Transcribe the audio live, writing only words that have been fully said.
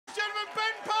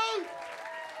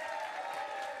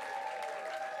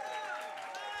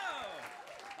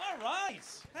right.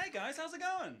 Hey guys, how's it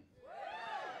going?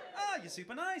 Ah, you're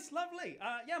super nice, lovely.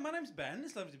 Yeah, my name's Ben.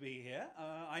 It's lovely to be here.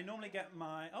 I normally get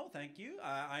my... Oh, thank you.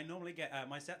 I normally get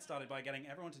my set started by getting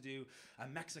everyone to do a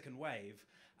Mexican wave.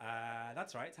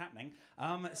 That's right, it's happening.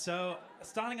 So,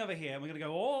 starting over here, we're going to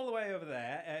go all the way over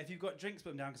there. If you've got drinks, put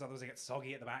them down, because otherwise they get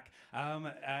soggy at the back.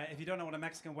 If you don't know what a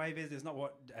Mexican wave is, it's not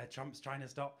what Trump's trying to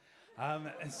stop.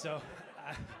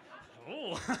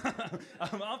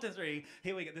 After three,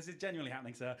 here we go. This is genuinely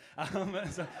happening, sir.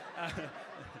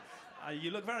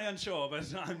 You look very unsure,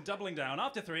 but I'm doubling down.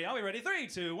 After three, are we ready? 3,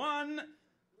 2, 1.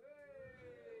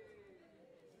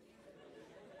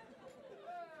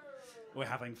 We're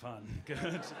having fun.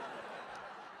 Good.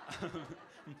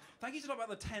 Thank you to talk about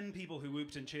the 10 people who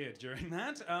whooped and cheered during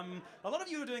that. A lot of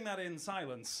you are doing that in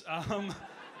silence,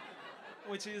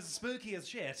 which is spooky as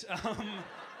shit.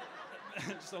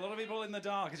 Just a lot of people in the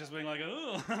dark just being like,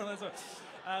 oh.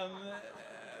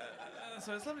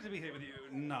 So it's lovely to be here with you,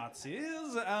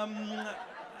 Nazis.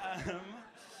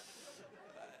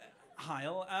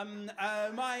 Heil.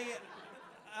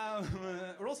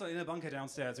 We're also in a bunker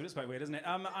downstairs, so it's quite weird, isn't it?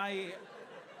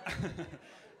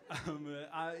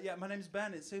 Yeah, my name's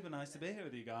Ben. It's super nice to be here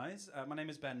with you guys. My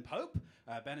name is Ben Pope.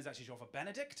 Ben is actually short for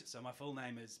Benedict, so my full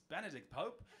name is Benedict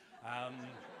Pope.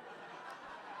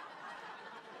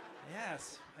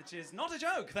 Yes, which is not a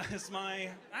joke. That is my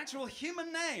actual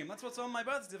human name. That's what's on my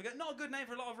birth certificate. Not a good name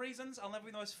for a lot of reasons. I'll never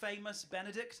be the most famous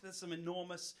Benedict. There's some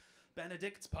enormous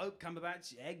Benedicts, Pope,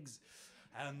 Cumberbatch, eggs.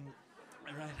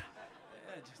 Right.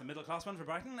 Just a middle-class one for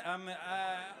Brighton. And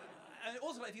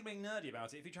also, if you're being nerdy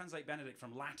about it, if you translate Benedict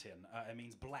from Latin, it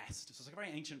means blessed. So it's like a very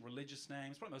ancient religious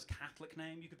name. It's probably the most Catholic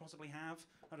name you could possibly have.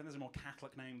 I don't think there's a more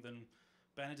Catholic name than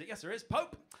Benedict. Yes, there is.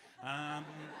 Pope.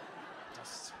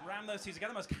 Just ram those two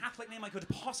together. Most Catholic name I could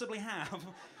possibly have.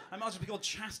 I might just be called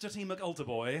Chastity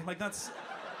McUlterboy. Like, that's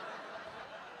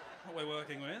what we're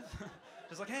working with.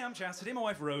 Just like, hey, I'm Chastity, my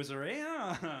wife Rosary,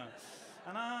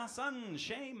 and our son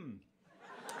Shame.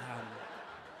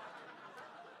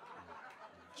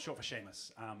 Short for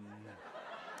Seamus.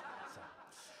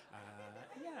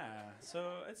 Yeah,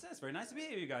 so it's very nice to be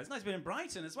here, you guys. Nice to be in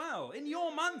Brighton as well. In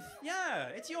your month. Yeah,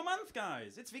 it's your month,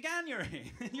 guys. It's Veganuary.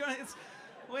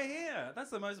 We're here. That's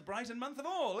the most Brighton month of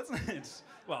all, isn't it?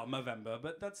 Well, November,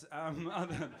 but that's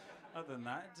other than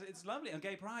that, it's lovely. And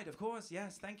Gay Pride, of course.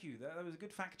 Yes, thank you. That was a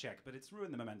good fact check, but it's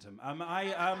ruined the momentum.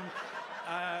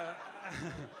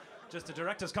 Just a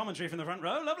director's commentary from the front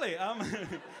row. Lovely.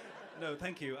 No,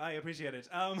 thank you. I appreciate it.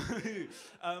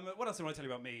 What else do I want to tell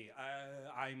you about me?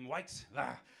 I'm white.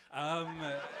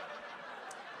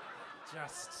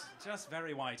 Just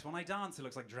very white. When I dance, it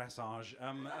looks like dressage.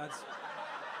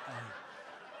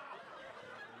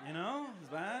 You know, it's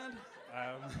bad.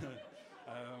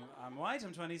 I'm white,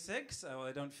 I'm 26. Well,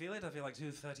 I don't feel it. I feel like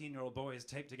two 13-year-old boys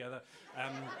taped together.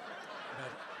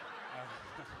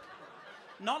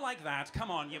 Not like that. Come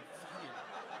on, you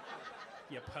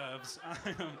pervs.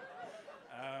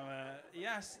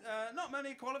 Yes, not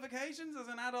many qualifications as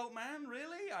an adult man,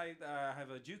 really. I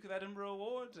have a Duke of Edinburgh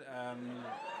award.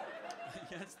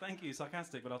 Yes, thank you.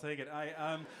 Sarcastic, but I'll take it.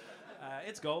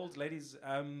 It's gold, ladies.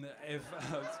 If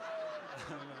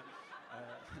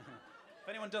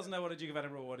anyone doesn't know what a Duke of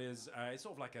Edinburgh award is, it's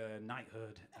sort of like a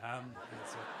knighthood.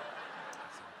 That's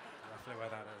roughly where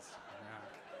that is. Yeah.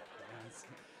 Yes.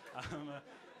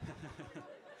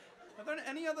 Are there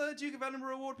any other Duke of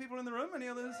Edinburgh award people in the room? Any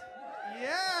others?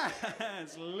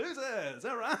 Yes, losers.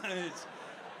 All right.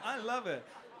 I love it.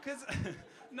 Because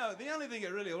no, the only thing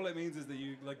all it means is that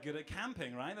you like good at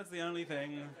camping, right? That's the only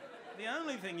thing. The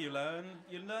only thing you learn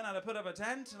how to put up a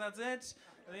tent, that's it.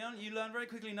 You learn very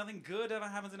quickly nothing good ever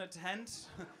happens in a tent.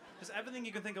 Just everything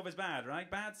you can think of is bad,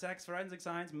 right? Bad sex, forensic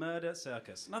science, murder,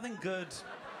 circus. Nothing good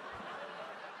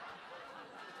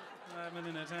happened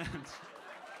in a tent.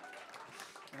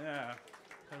 Yeah,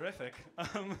 horrific.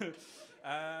 I've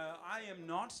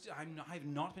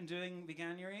not been doing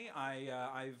Veganuary.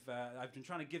 I've been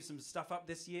trying to give some stuff up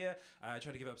this year. I'm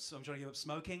trying to give up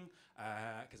smoking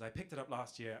because I picked it up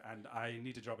last year and I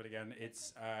need to drop it again.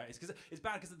 It's bad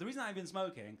because the reason I've been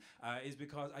smoking is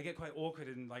because I get quite awkward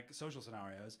in like social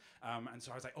scenarios, and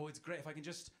so I was like, oh, it's great if I can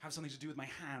just have something to do with my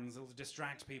hands. It'll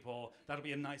distract people. That'll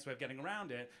be a nice way of getting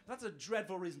around it. But that's a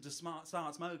dreadful reason to start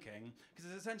smoking because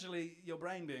it's essentially your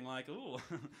brain being like, ooh,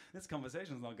 this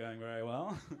conversation's not going very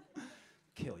well.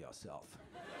 Kill yourself.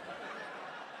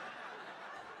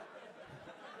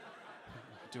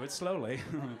 Do it slowly.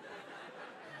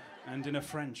 And in a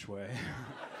French way.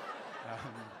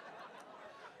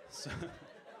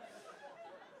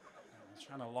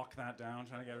 trying to lock that down,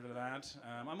 trying to get rid of that.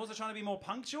 I'm also trying to be more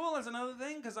punctual. That's another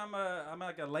thing, because I'm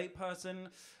like a late person,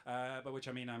 by which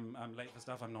I mean I'm late for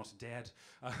stuff. I'm not dead.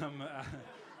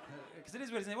 Because it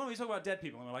is weird, isn't it? When we talk about dead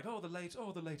people, and we're like, oh, the late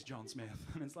John Smith,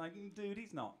 and it's like, dude,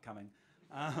 he's not coming.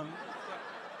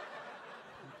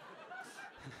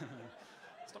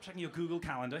 Stop checking your Google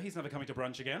Calendar. He's never coming to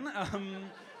brunch again.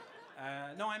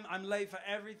 No, I'm late for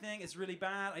everything. It's really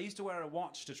bad. I used to wear a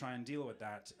watch to try and deal with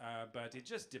that, but it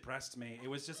just depressed me. It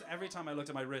was just every time I looked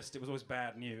at my wrist, it was always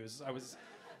bad news. I was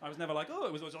never like, oh,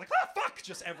 it was always like, ah, fuck,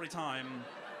 just every time.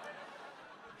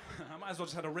 I might as well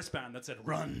just had a wristband that said,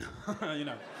 run, you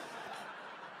know.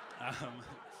 A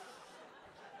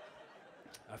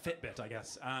Fitbit, I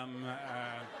guess.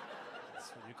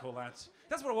 That's what you call that.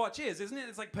 That's what a watch is, isn't it?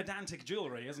 It's like pedantic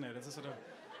jewelry, isn't it? It's a sort of,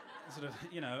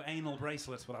 you know, anal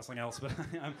bracelet. Well, that's something else, but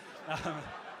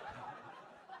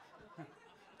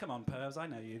come on, pervs, I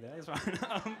know you there. It's fine.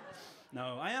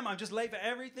 No, I'm just late for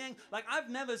everything. Like, I've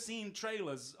never seen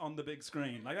trailers on the big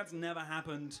screen. Like, that's never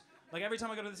happened. Like, every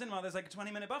time I go to the cinema, there's like a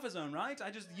 20-minute buffer zone, right?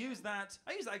 I use that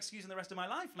excuse in the rest of my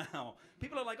life now.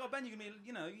 People are like, oh, Ben, you're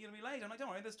gonna be late. I'm like, don't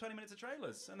worry, there's 20 minutes of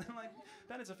trailers. And they're like,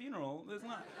 Ben, it's a funeral.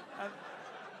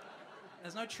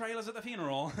 There's no trailers at the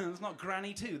funeral. There's not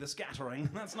Granny 2, The Scattering.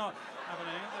 That's not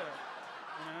happening, is it?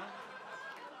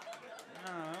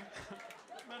 You know?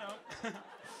 No.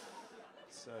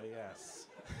 So, yes.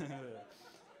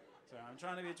 So I'm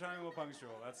trying to be more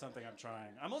punctual. That's something I'm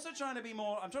trying. I'm also trying to be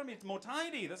more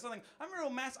tidy. That's something. I'm a real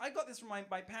mess. I got this from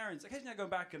my parents. Occasionally I go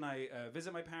back and I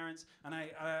visit my parents, and I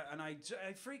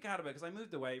freak out a bit because I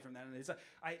moved away from them. And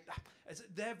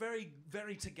they're very,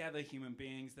 very together human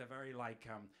beings. They're very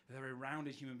they're very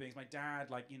rounded human beings. My dad,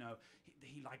 like, you know,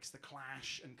 he likes the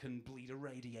Clash and can bleed a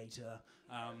radiator.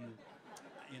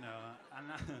 You know,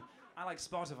 and I like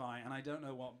Spotify, and I don't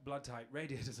know what blood type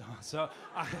radiators are. So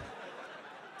I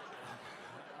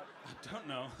don't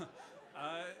know.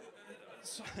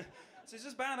 So it's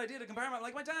just a bad idea to compare him.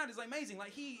 Like, my dad is like amazing.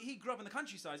 Like, he grew up in the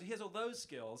countryside, so he has all those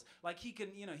skills. Like, he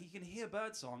can hear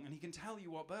birdsong and he can tell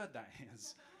you what bird that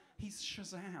is. He's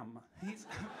Shazam. He's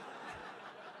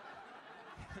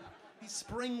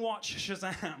Springwatch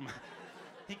Shazam.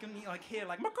 He can hear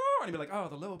like macaw, and he'd be like, oh,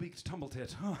 the lower-beaked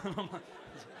tumbletit.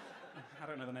 I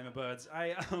don't know the name of birds.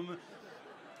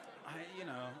 You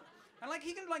know. And like,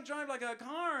 he can like drive like a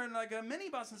car and like a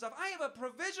minibus and stuff. I have a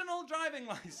provisional driving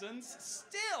license.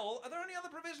 Still, are there any other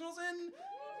provisionals in?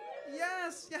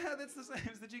 Yes, yeah, that's the same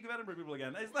as the Duke of Edinburgh people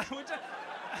again. Is that which?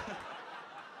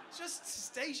 Just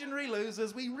stationary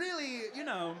losers. We really, you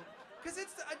know, because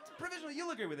it's provisional. You'll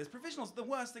agree with this. Provisional's the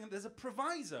worst thing. There's a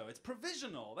proviso. It's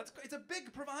provisional. It's a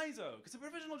big proviso. Because a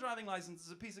provisional driving license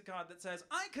is a piece of card that says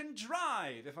I can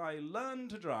drive if I learn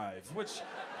to drive, which.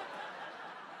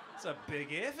 It's a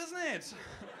big if, isn't it?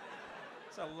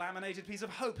 It's a laminated piece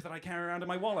of hope that I carry around in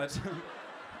my wallet.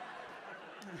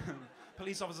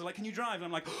 Police officers are like, can you drive? And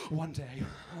I'm like, one day.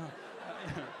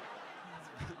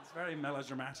 It's very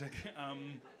melodramatic.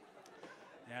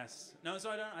 Yes. No, so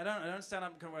I don't stand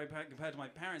up compared to my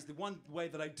parents. The one way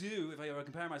that I do, if I ever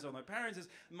compare myself with my parents, is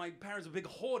my parents are big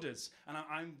hoarders, and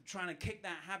I'm trying to kick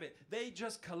that habit. They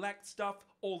just collect stuff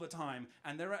all the time,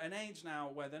 and they're at an age now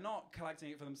where they're not collecting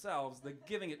it for themselves, they're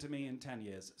giving it to me in 10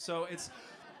 years. So it's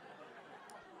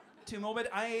too morbid.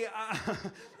 I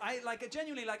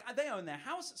genuinely, like, they own their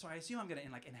house, so I assume I'm gonna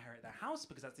inherit their house,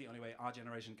 because that's the only way our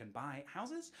generation can buy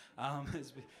houses,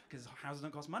 because houses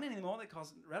don't cost money anymore, they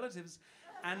cost relatives,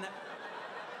 and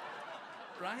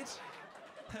right?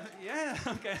 Yeah,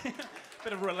 okay.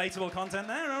 Bit of relatable content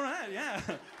there, all right, yeah.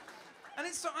 And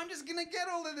I'm just gonna get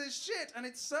all of this shit, and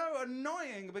it's so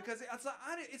annoying because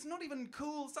it's not even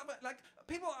cool stuff. Like,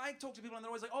 I talk to people and they're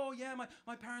always like, oh yeah, my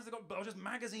parents, they got just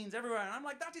magazines everywhere, and I'm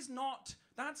like, that's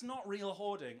not real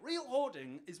hoarding. Real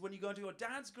hoarding is when you go into your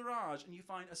dad's garage and you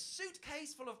find a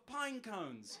suitcase full of pine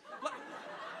cones. Like,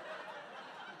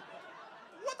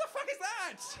 what the fuck is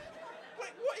that?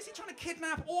 What is he trying to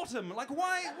kidnap Autumn? Like,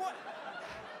 why? What?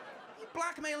 You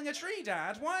blackmailing a tree,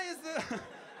 Dad? Why is the?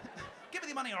 Give me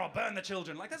the money or I'll burn the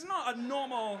children. Like, that's not a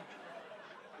normal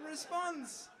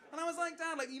response. And I was like,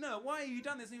 Dad, like, you know, why have you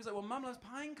done this? And he was like, well, Mum loves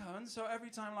pine cones, so every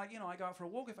time, like, you know, I go out for a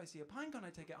walk, if I see a pine cone, I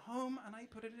take it home and I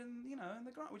put it in, you know, in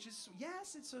the ground, which is,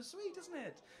 yes, it's so sweet, isn't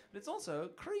it? But it's also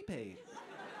creepy.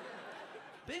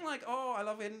 Being like, oh, I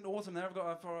love it in autumn there, I've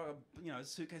got a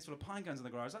suitcase full of pine cones in the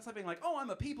garage. That's like being like, oh, I'm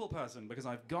a people person because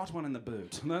I've got one in the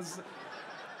boot. That's...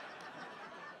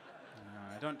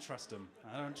 I don't trust him.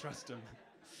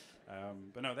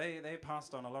 But no, they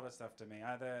passed on a lot of stuff to me.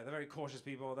 They're very cautious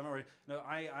people. They're very, no,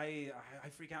 I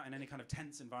freak out in any kind of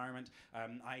tense environment.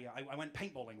 I went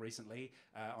paintballing recently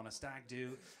on a stag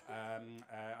do, and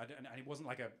it wasn't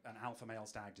like an alpha male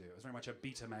stag do. It was very much a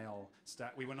beta male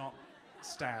stag. We were not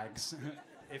stags.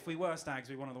 If we were stags,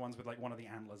 we were one of the ones with like one of the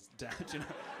antlers dead, you know,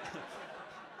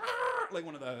 like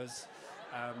one of those.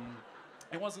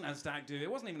 It wasn't a stag do. It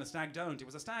wasn't even a stag don't. It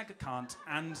was a stag can't,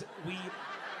 and we.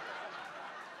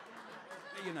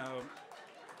 You know,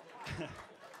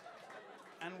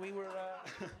 and we were,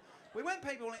 we went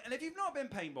paintballing, and if you've not been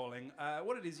paintballing,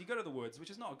 what it is, you go to the woods,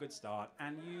 which is not a good start,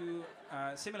 and you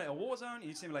simulate a war zone,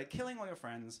 you simulate killing all your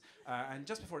friends, and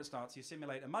just before it starts, you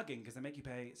simulate a mugging, because they make you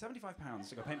pay £75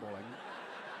 to go paintballing.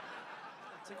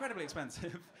 It's incredibly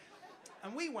expensive.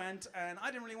 And we went, and I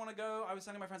didn't really want to go. I was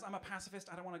telling my friends, I'm a pacifist,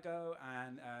 I don't want to go,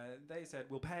 and they said,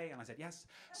 we'll pay, and I said, yes.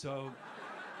 So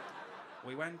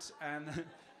we went, and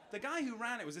the guy who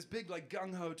ran it was this big, like,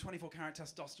 gung-ho, 24-carat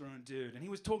testosterone dude, and he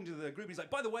was talking to the group, and he's like,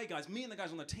 by the way, guys, me and the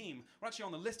guys on the team, we're actually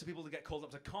on the list of people to get called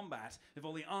up to combat if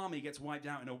all the army gets wiped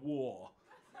out in a war.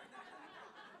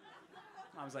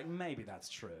 I was like, maybe that's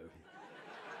true.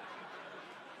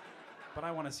 But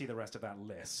I want to see the rest of that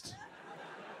list.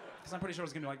 Because I'm pretty sure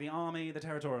it's going to be like the army, the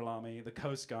territorial army, the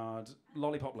coast guard,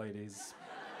 lollipop ladies,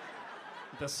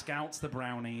 the scouts, the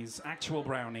brownies, actual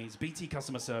brownies, BT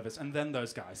customer service, and then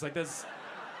those guys. Like, there's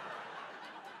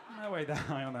no way that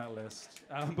high on that list.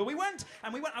 But we went, I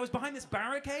was behind this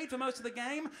barricade for most of the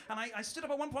game, and I stood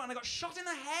up at one point and I got shot in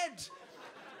the head.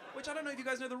 Which I don't know if you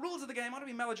guys know the rules of the game. I don't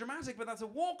be melodramatic, but that's a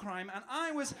war crime, and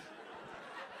I was,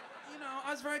 you know,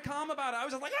 I was very calm about it. I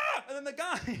was just like, ah! And then the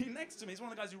guy next to me, he's one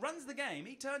of the guys who runs the game,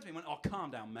 he turned to me and went, oh, calm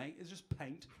down, mate, it's just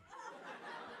paint.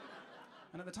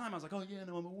 And at the time I was like, oh yeah,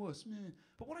 no, I'm a wuss.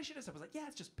 But what I should have said was like, yeah,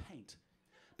 it's just paint.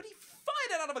 But he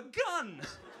fired it out of a gun!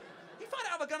 He fired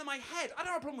it out of a gun in my head. I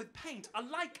don't have a problem with paint. I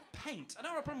like paint. I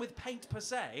don't have a problem with paint per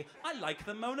se. I like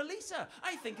the Mona Lisa.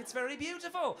 I think it's very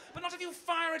beautiful. But not if you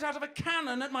fire it out of a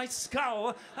cannon at my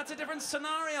skull. That's a different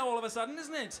scenario all of a sudden,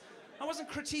 isn't it? I wasn't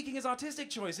critiquing his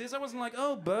artistic choices. I wasn't like,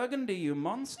 oh, Burgundy, you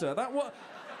monster. That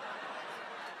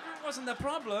wasn't the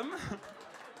problem.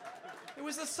 It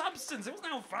was the substance. It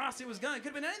wasn't how fast it was going. It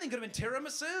could have been anything. It could have been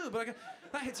tiramisu. But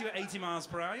that hits you at 80 miles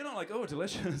per hour. You're not like, oh,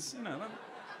 delicious. You know.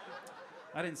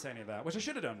 I didn't say any of that, which I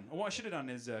should have done. What I should have done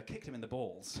is kicked him in the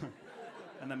balls.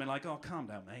 And then been like, oh, calm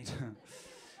down, mate.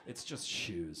 It's just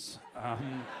shoes.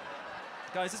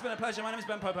 Guys, it's been a pleasure. My name is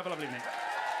Ben Pope. Have a lovely evening.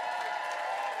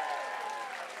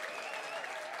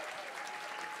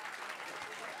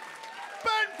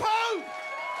 Ben Pope!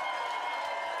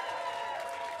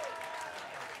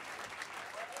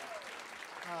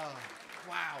 Oh,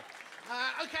 wow.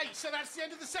 Okay, so that's the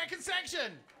end of the second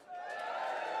section.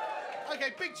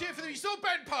 Okay, big cheer for them. You saw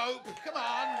Ben Pope. Come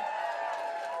on.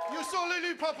 You saw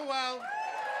Lulu Popperwell.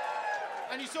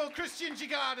 And you saw Christian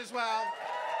Gigard as well.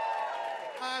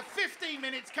 15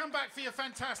 minutes. Come back for your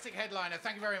fantastic headliner.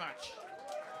 Thank you very much.